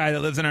old guy that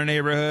lives in our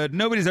neighborhood.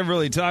 Nobody's ever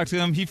really talked to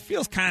him. He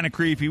feels kind of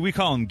creepy. We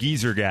call him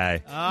Geezer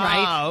Guy.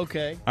 Ah,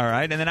 okay. All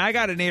right. And then I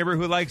got a neighbor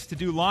who likes to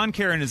do lawn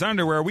care in his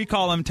underwear. We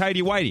call him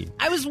Tidy Whitey.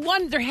 I was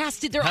wondering,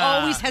 there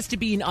always has to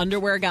be an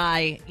underwear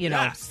guy,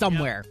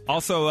 somewhere.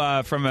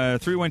 Also, from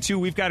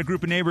 312, we've got a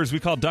group of neighbors we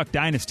call Duck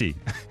Dynasty.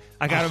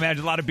 I got to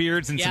imagine a lot of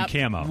beards and some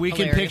camo. We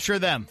can Hilarious. picture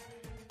them.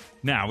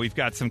 Now, we've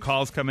got some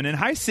calls coming in.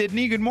 Hi,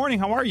 Sydney. Good morning.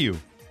 How are you?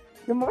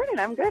 Good morning.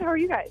 I'm good. How are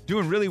you guys?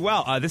 Doing really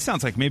well. This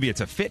sounds like maybe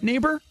it's a fit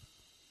neighbor.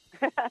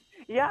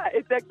 Yeah,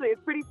 it's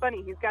pretty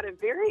funny. He's got a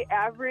very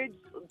average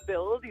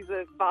build. He's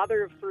a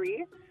father of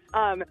 3,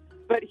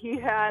 but he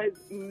has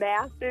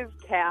massive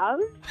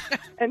calves.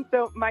 And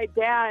so my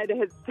dad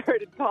has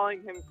started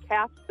calling him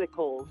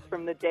Capsicles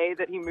from the day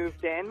that he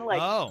moved in.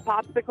 Like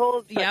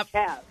popsicles, but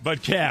calves.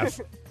 But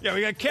calves. Yeah,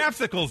 we got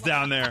capsicles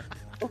down there.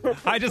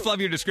 I just love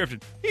your description.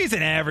 He's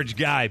an average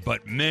guy,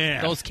 but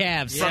man. Those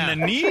calves. From the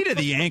knee to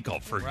the ankle,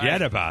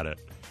 forget about it.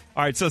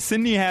 All right, so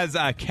Cindy has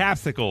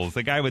Capsicles,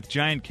 the guy with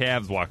giant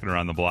calves walking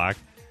around the block.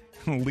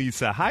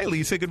 Lisa. Hi,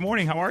 Lisa. Good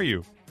morning. How are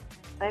you?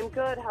 I'm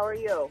good. How are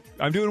you?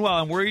 I'm doing well.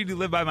 I'm worried to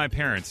live by my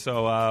parents.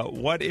 So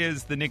what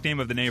is the nickname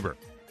of the neighbor?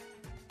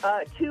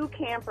 Two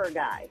camper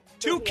guy.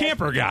 Two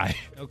camper guy.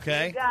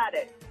 Okay. You got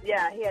it.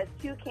 Yeah, he has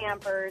 2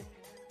 campers.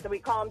 So we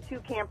call him Two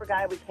Camper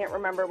Guy. We can't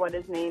remember what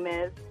his name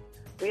is.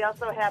 We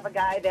also have a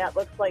guy that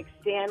looks like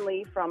Stan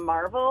Lee from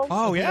Marvel.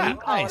 Oh, yeah. We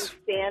call Nice. him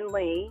Stan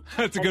Lee.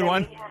 That's a good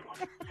one.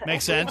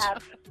 Makes sense.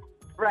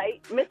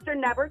 right? Mr.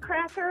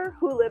 Nevercracker,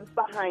 who lives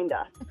behind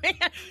us.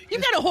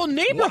 You've got a whole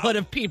neighborhood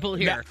of people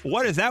here.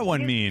 What does that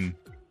one mean?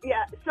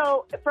 Yeah,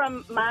 so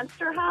from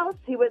Monster House,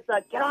 he was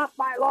the get off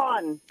my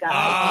lawn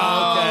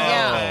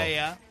guy.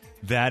 Yeah.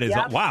 That is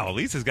wow.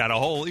 Lisa's got a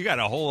whole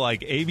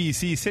like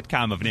ABC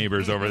sitcom of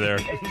neighbors over there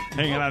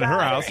hanging out at her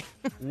house.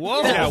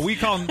 Whoa! Yeah, we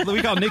call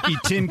Nikki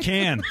Tin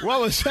Can. What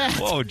was that?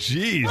 Oh,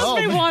 jeez. Oh,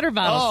 my water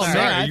bottle. Sorry,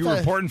 are you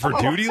reporting for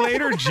duty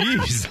later?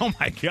 Jeez. Oh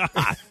my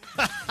God.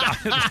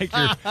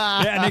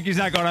 Nikki's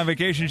not going on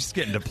vacation. She's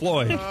getting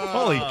deployed.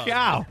 Holy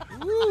cow.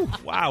 Woo.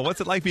 Wow, what's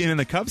it like being in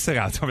the Cub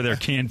Scouts over there,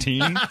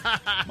 Canteen?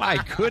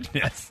 My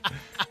goodness.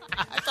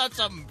 I thought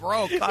something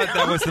broke. I thought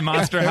that was the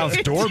Monster House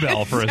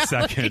doorbell for a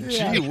second.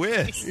 Gee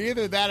whiz.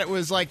 Either that, it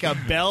was like a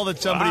bell that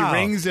somebody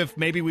rings if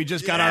maybe we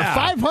just got our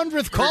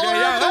 500th caller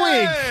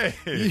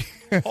of the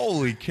week.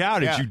 Holy cow,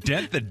 did you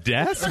dent the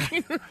desk?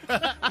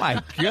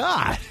 My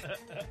God.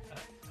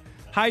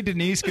 Hi,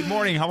 Denise. Good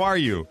morning. How are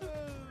you?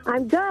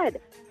 I'm good.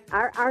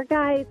 Our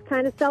guy is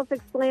kind of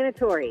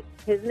self-explanatory.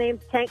 His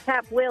name's Tank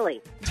Top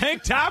Willie.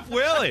 Tank Top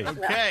Willie.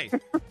 Okay.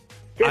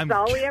 That's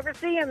all we ever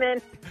see him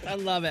in. I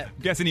love it.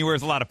 I'm guessing he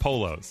wears a lot of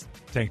polos.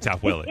 Tank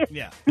Top Willie.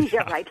 Yeah.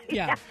 Yeah, right.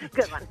 Yeah.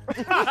 Good one. Oh,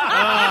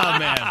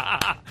 man.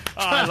 Oh,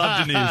 I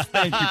love Denise.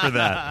 Thank you for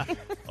that.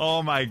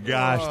 Oh, my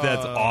gosh.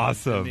 That's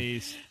awesome.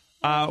 Denise.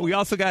 We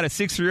also got a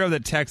 630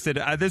 that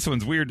texted, this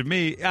one's weird to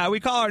me. We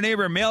call our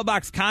neighbor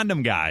Mailbox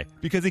Condom Guy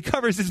because he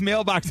covers his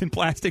mailbox in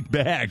plastic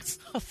bags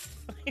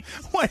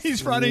when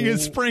he's running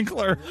his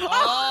sprinkler.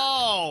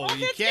 Oh,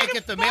 you can't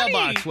get the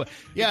mailbox.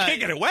 Yeah. You can't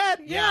get it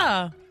wet?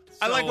 Yeah.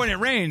 I like when it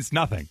rains,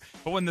 nothing.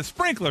 But when the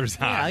sprinkler's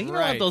on. Yeah, you don't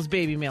want those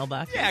baby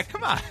mailboxes. Yeah,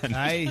 come on.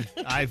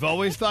 I've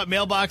always thought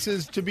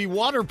mailboxes to be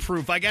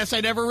waterproof. I guess I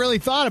never really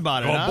thought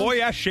about it. Oh, boy,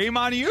 yeah, shame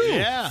on you.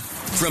 Yeah.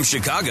 From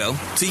Chicago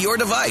to your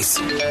device,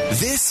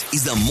 this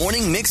is the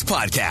Morning Mix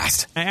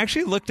Podcast. I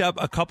actually looked up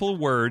a couple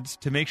words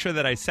to make sure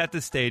that I set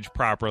the stage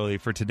properly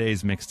for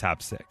today's Mix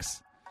Top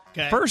 6.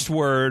 Okay. First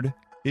word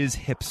is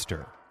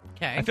hipster.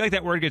 Okay. I feel like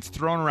that word gets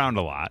thrown around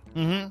a lot.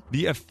 Mm-hmm.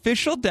 The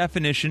official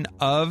definition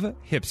of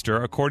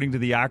hipster, according to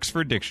the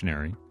Oxford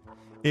Dictionary,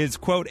 is,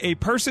 quote, a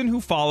person who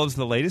follows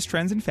the latest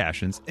trends and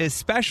fashions,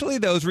 especially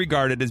those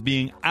regarded as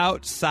being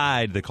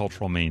outside the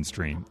cultural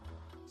mainstream.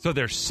 So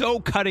they're so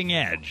cutting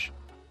edge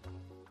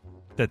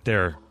that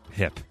they're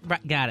hip.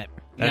 Right, got it.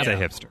 That's Yep.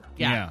 a hipster.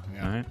 Yeah.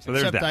 All right. So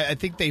there's Except that. I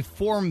think they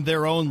form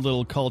their own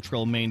little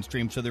cultural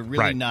mainstream, so they're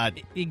really not.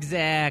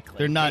 Exactly.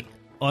 They're not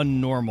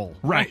unnormal.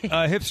 Right.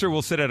 A hipster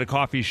will sit at a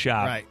coffee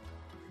shop. Right.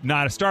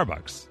 Not a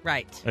Starbucks.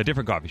 Right. A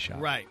different coffee shop.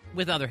 Right.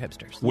 With other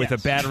hipsters. With a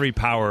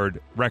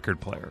battery-powered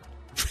record player.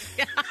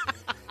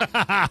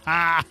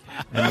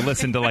 And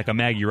listen to like a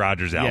Maggie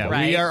Rogers album. Yeah,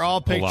 Right. we are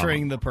all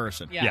picturing the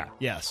person. Yeah.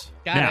 Yes.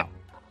 Got now, it.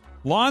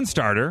 Lawn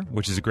Starter,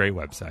 which is a great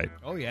website.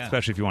 Oh, yeah.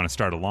 Especially if you want to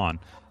start a lawn.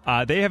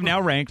 They have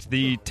now ranked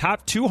the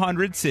top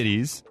 200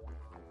 cities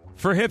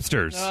for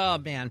hipsters. Oh,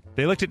 man.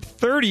 They looked at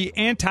 30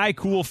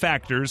 anti-cool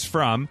factors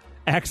from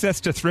access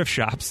to thrift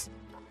shops,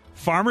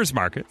 farmers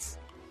markets,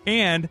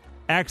 and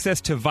access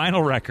to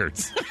vinyl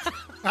records.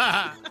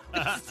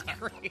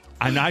 Great.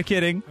 I'm not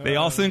kidding. They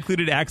also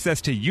included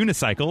access to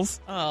unicycles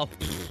Oh,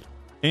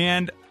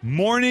 and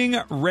morning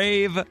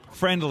rave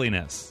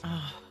friendliness.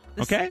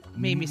 this Okay?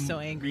 made me so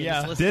angry.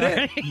 Yeah. This Did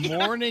listener. it?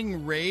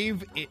 Morning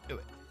rave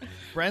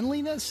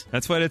friendliness?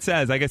 That's what it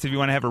says. I guess if you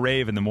want to have a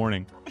rave in the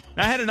morning.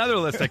 I had another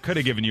list I could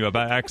have given you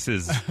about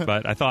exes,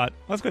 but I thought,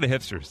 let's go to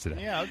hipsters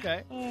today. Yeah,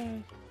 okay.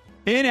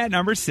 In at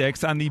number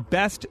 6 on the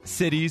best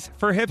cities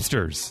for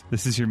hipsters.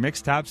 This is your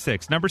mixed top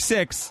 6. Number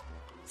 6,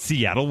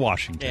 Seattle,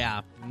 Washington.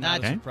 Yeah.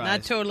 Not, Okay.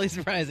 not totally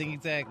surprising.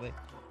 Exactly.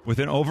 With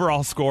an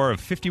overall score of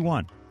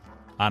 51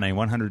 on a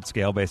 100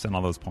 scale based on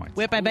all those points.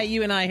 Whip, I bet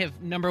you and I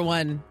have number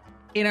one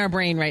in our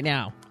brain right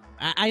now.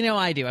 I know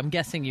I do. I'm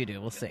guessing you do.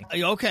 We'll see.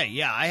 Okay,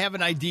 yeah, I have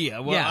an idea.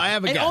 Well, yeah. I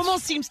have a It guess.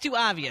 almost seems too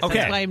obvious. Okay.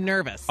 That's why I'm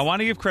nervous. I want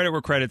to give credit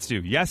where credit's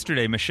due.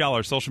 Yesterday, Michelle,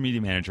 our social media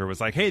manager, was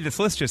like, hey, this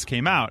list just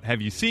came out.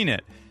 Have you seen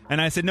it? And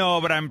I said, no,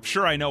 but I'm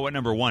sure I know what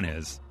number 1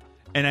 is.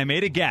 And I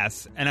made a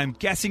guess, and I'm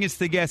guessing it's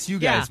the guess you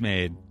guys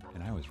made.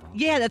 And I was wrong.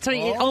 Yeah, that's what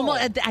it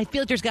almost. I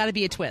feel like there's got to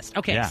be a twist.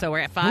 Okay, Yeah. so we're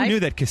at Who 5. knew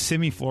that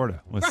Kissimmee,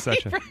 Florida was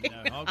such a...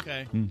 Yeah,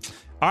 okay.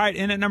 All right,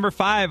 in at number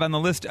 5 on the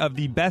list of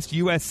the best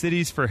U.S.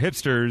 cities for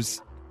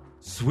hipsters,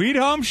 Sweet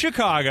Home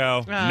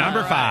Chicago,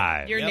 number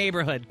 5. Your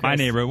neighborhood. Chris. My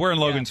neighborhood. We're in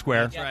Logan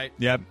Square. That's right.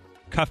 Yep.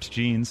 Cuffed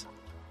jeans.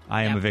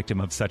 I am Yep. a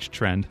victim of such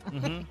trend.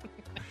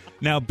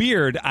 Now,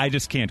 beard, I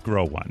just can't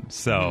grow one,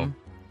 so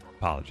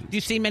apologies. Do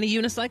you see many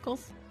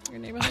unicycles in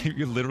your neighborhood?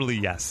 You're literally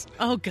yes.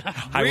 Oh, God.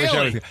 I wish I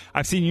Really? was.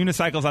 I've seen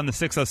unicycles on the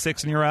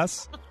 606 near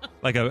us,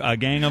 like a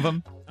gang of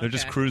them. They're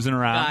just Okay. cruising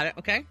around. Got it.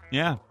 Okay.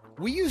 Yeah.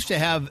 We used to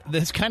have,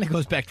 this kind of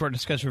goes back to our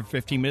discussion from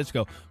 15 minutes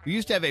ago. We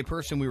used to have a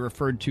person we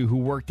referred to who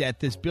worked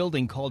at this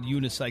building called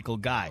Unicycle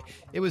Guy.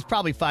 It was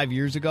probably 5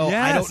 years ago. I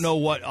Yes. don't know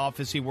what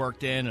office he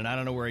worked in, and I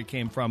don't know where he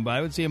came from, but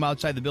I would see him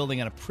outside the building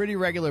on a pretty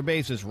regular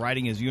basis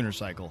riding his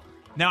unicycle.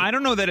 Now, I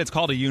don't know that it's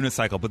called a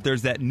unicycle, but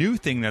there's that new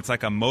thing that's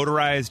like a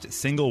motorized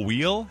single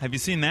wheel. Have you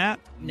seen that?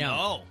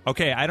 No.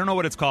 Okay, I don't know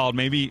what it's called.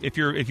 Maybe if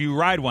you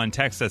ride one,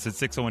 text us at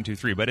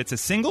 60123. But it's a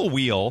single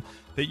wheel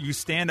that you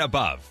stand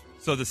above.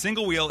 So the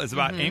single wheel is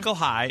about ankle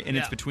high, and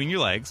it's between your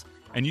legs.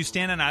 And you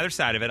stand on either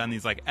side of it on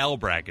these like L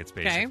brackets,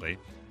 basically. Okay.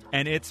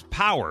 And it's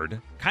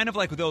powered, kind of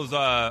like those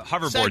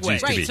hoverboards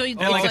used to be. So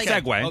like a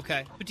Segway.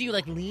 Okay. But do you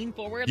like lean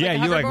forward? Yeah,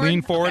 like you like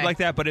lean forward okay. like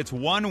that, but it's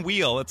one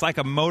wheel. It's like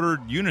a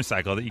motored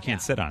unicycle that you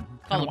can't sit on.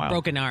 Called a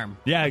broken arm.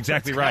 Yeah,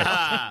 exactly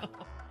right.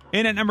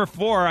 In at number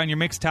 4 on your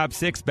mixed top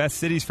 6 best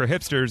cities for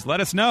hipsters,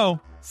 let us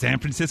know. San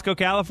Francisco,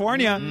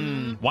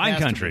 California. Wine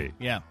country.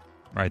 Yeah.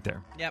 Right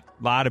there. Yep.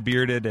 A lot of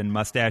bearded and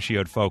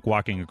mustachioed folk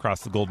walking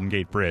across the Golden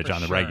Gate Bridge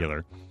on the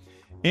regular.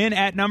 In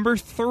at number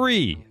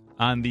 3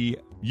 on the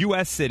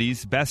U.S.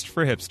 cities best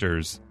for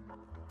hipsters,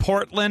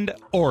 Portland,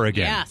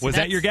 Oregon. Yeah, so was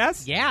that your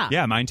guess? Yeah.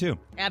 Yeah, mine too.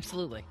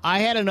 Absolutely. I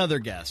had another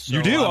guess. So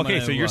you do? I'm Okay,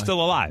 gonna, so you're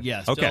still alive.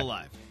 Yeah, still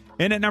alive.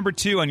 In at number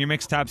 2 on your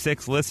mixed top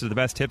 6 list of the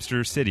best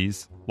hipster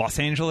cities, Los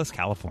Angeles,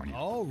 California.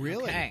 Oh,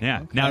 really? Okay.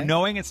 Yeah. Okay. Now,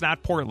 knowing it's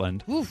not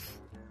Portland Oof.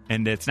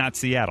 and it's not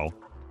Seattle,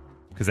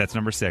 because that's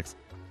number 6.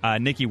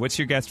 Nikki, what's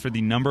your guess for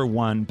the number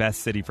 1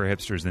 best city for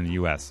hipsters in the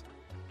U.S.?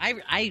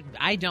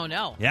 I don't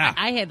know. Yeah.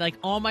 I had like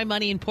all my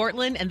money in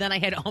Portland, and then I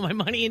had all my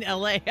money in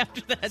L.A.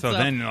 after that. So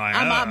then, like,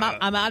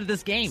 I'm out of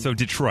this game. So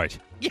Detroit.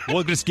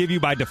 We'll just give you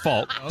by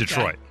default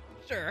Detroit.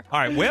 Sure. All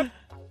right, Whip?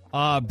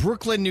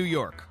 Brooklyn, New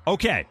York.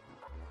 Okay.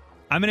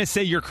 I'm going to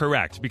say you're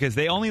correct because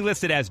they only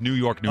listed as New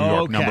York,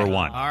 number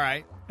 1. All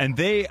right. And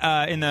they,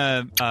 in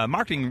the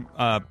marketing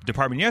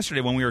department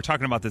yesterday when we were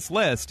talking about this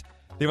list,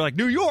 they were like,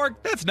 New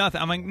York, that's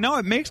nothing. I'm like, no,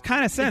 it makes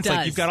kind of sense. It Like,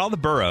 does. you've got all the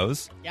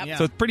boroughs. Yep. Yeah.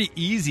 So it's pretty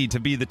easy to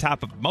be the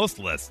top of most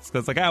lists.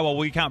 Because, like,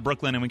 we count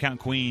Brooklyn and we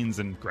count Queens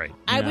and great.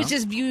 I was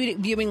just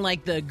viewing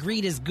like the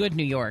greed is good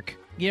New York.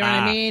 You know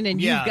what I mean?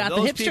 And yeah, you've got the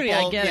those hipster.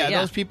 people, I get it. Yeah,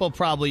 those people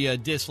probably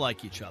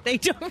dislike each other. They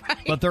do, right?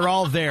 But they're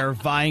all there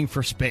vying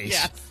for space.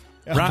 Yes.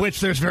 Of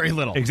which there's very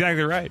little.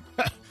 Exactly right.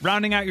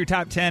 Rounding out your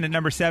top 10 at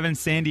number 7,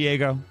 San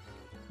Diego.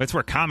 That's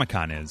where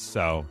Comic-Con is.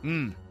 So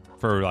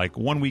for like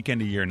one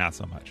weekend a year, not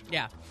so much.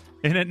 Yeah.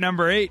 And at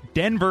number 8,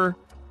 Denver.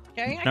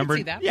 Okay, I can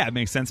see that. Yeah, it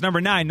makes sense.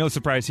 Number 9, no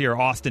surprise here,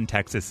 Austin,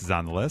 Texas is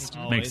on the list.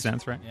 Always. Makes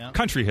sense, right? Yeah.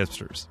 Country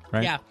hipsters,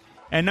 right? Yeah.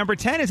 And number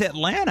 10 is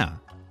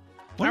Atlanta.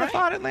 Never right.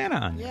 thought Atlanta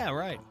on. Yeah,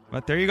 right.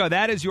 But there you go.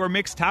 That is your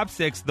mixed top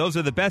 6. Those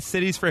are the best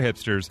cities for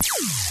hipsters.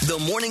 The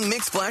Morning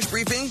Mix Flash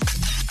Briefing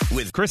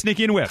with Chris,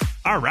 Nikki, and Whip.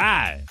 All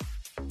right.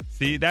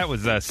 See, that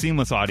was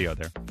seamless audio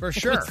there. For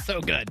sure.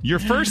 So good. Your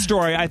first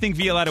story, I think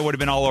Violetta would have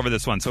been all over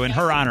this one. So in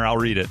her honor, I'll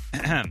read it.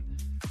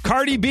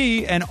 Cardi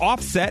B and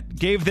Offset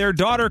gave their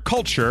daughter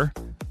Culture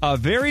a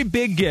very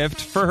big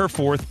gift for her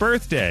 4th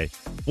birthday.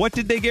 What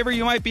did they give her,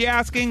 you might be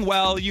asking?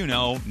 Well, you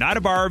know, not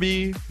a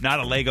Barbie, not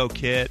a Lego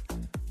kit.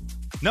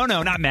 No,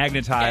 not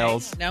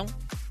Magnetiles. Okay. No.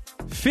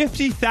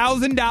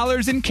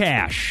 $50,000 in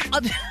cash.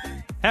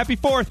 Happy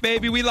 4th,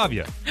 baby. We love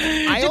you.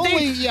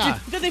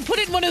 Did they put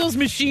it in one of those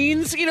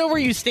machines, you know, where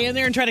you stand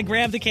there and try to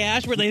grab the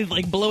cash, where they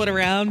like blow it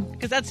around?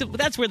 Because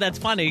that's where that's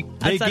funny.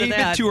 They Outside gave of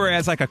that. it to her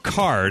as like a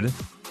card.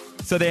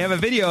 So they have a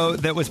video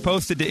that was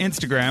posted to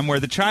Instagram where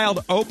the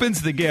child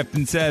opens the gift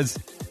and says,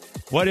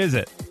 "What is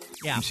it?"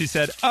 Yeah. And she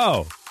said,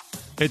 "Oh,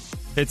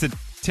 it's a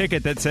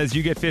ticket that says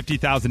you get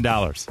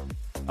 $50,000."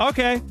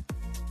 Okay.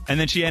 And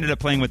then she ended up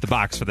playing with the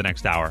box for the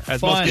next hour,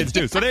 as most kids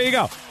do. So there you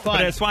go.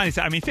 But as Swanee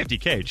said, I mean,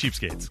 $50K,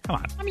 cheapskates. Come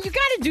on. I mean, you got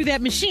to do that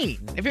machine.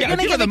 If you're Yeah, going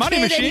to give her give the a money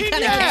kid machine, any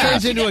kind yeah. of It cash,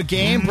 turns into a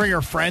game. Bring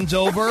your friends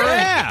over.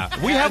 Yeah.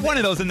 We have one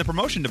of those in the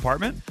promotion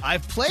department.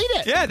 I've played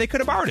it. Yeah, they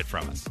could have borrowed it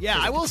from us. Yeah,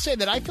 I will say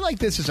that I feel like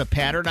this is a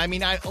pattern. I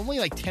mean, only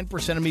like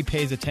 10% of me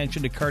pays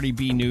attention to Cardi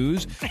B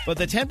news, but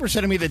the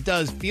 10% of me that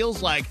does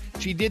feels like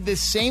she did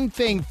this same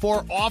thing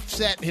for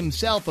Offset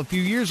himself a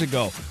few years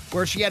ago,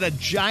 where she had a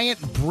giant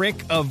brick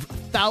of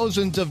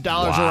thousands of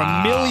dollars or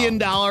 $1 million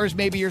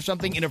maybe or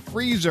something in a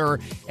freezer,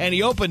 and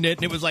he opened it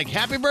and it was like,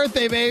 "Happy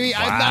birthday, baby."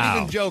 I'm not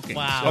even joking.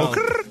 Wow.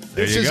 So,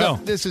 There you go.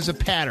 This is a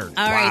pattern.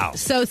 All right.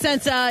 So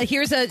since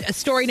here's a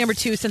story number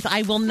 2, since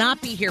I will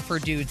not be here for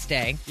Dude's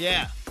Day.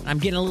 Yeah. I'm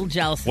getting a little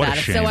jealous What a about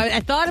it. shame. So I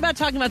thought about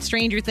talking about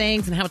Stranger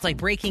Things and how it's like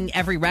breaking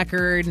every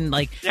record and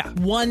like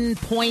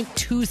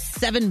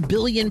 1.27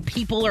 billion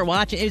people are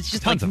watching. It's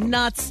just Tons like of them.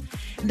 nuts.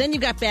 And then you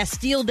got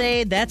Bastille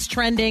Day. That's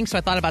trending. So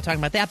I thought about talking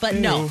about that. But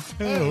no.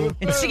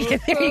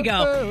 Instead, there you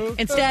go.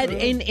 Instead,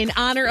 in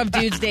honor of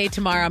Dude's Day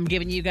tomorrow, I'm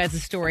giving you guys a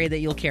story that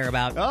you'll care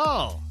about.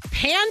 Oh.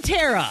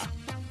 Pantera.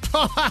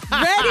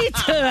 Ready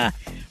to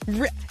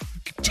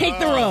take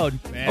the road.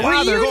 man. A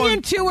Wow, they're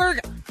reunion tour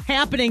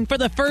happening for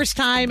the first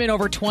time in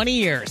over 20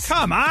 years.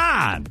 Come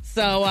on.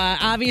 So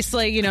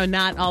obviously, you know,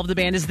 not all of the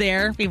band is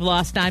there. We've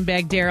lost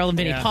Dimebag Darrell and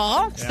Vinnie Yeah.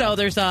 Paul. So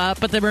there's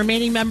but the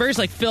remaining members,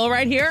 like Phil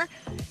right here,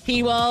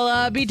 he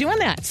will be doing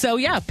that. So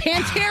yeah,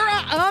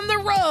 Pantera on the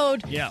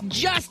road,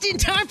 just in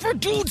time for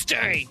Dude's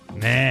Day.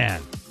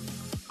 Man.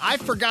 I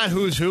forgot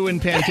who's who in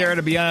Pantera,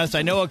 to be honest.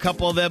 I know a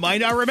couple of them. I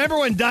remember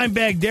when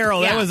Dimebag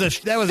Darrell, Yeah. that was a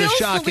Phil's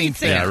shocking the lead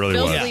thing. singer. Yeah, it really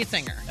Phil's was. the lead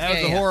singer. That was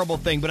a horrible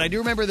thing. But I do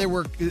remember there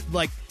were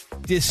like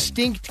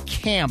distinct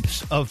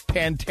camps of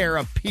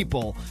Pantera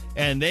people,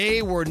 and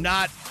they were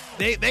not.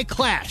 They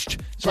clashed.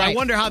 So I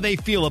wonder how they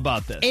feel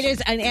about this. It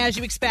is, and as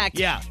you expect,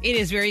 it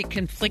is very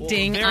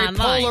conflicting very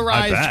online.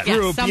 Polarized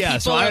group. Some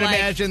I would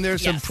imagine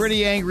there's some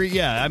pretty angry.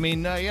 Yeah, I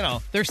mean,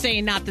 they're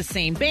saying not the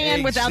same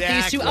band without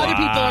these two. Other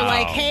people are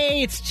like,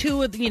 hey, it's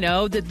two of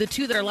the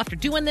two that are left are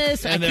doing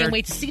this. I can't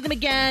wait to see them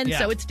again. Yeah.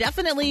 So it's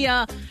definitely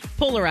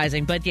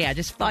polarizing. But yeah,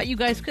 just thought you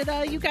guys could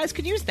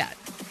use that.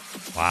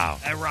 Wow,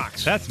 that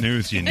rocks. That's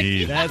news you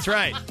need. That's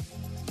right.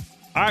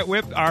 All right,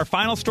 Whip. Our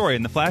final story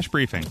in the flash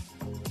briefing.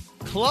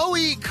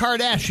 Khloe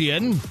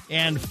Kardashian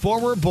and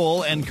former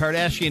Bull and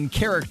Kardashian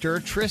character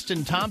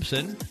Tristan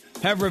Thompson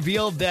have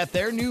revealed that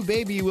their new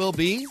baby will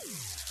be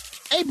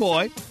a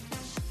boy.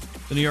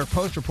 The New York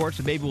Post reports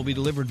the baby will be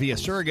delivered via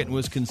surrogate and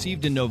was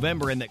conceived in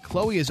November, and that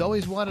Khloe has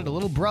always wanted a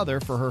little brother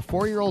for her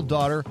 4-year-old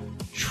daughter,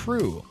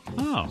 True.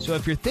 Oh. So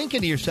if you're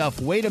thinking to yourself,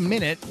 wait a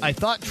minute, I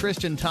thought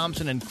Tristan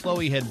Thompson and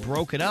Khloe had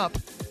broken up.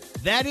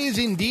 That is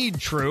indeed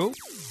true.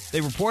 They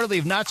reportedly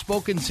have not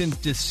spoken since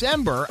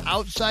December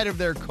outside of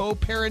their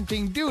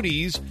co-parenting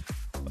duties,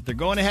 but they're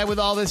going ahead with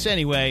all this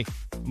anyway,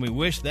 and we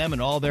wish them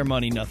and all their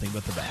money nothing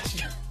but the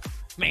best.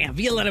 Man,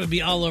 Violetta would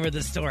be all over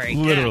the story.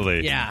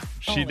 Literally. Yeah.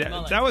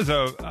 That was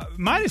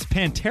minus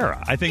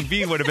Pantera. I think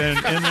V would have been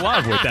in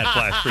love with that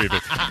flash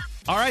briefing.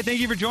 All right, thank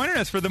you for joining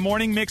us for the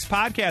Morning Mix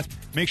podcast.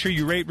 Make sure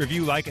you rate,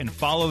 review, like, and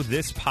follow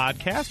this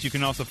podcast. You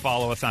can also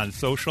follow us on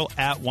social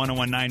at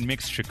 1019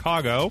 Mix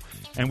Chicago.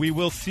 And we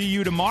will see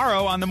you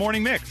tomorrow on the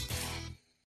Morning Mix.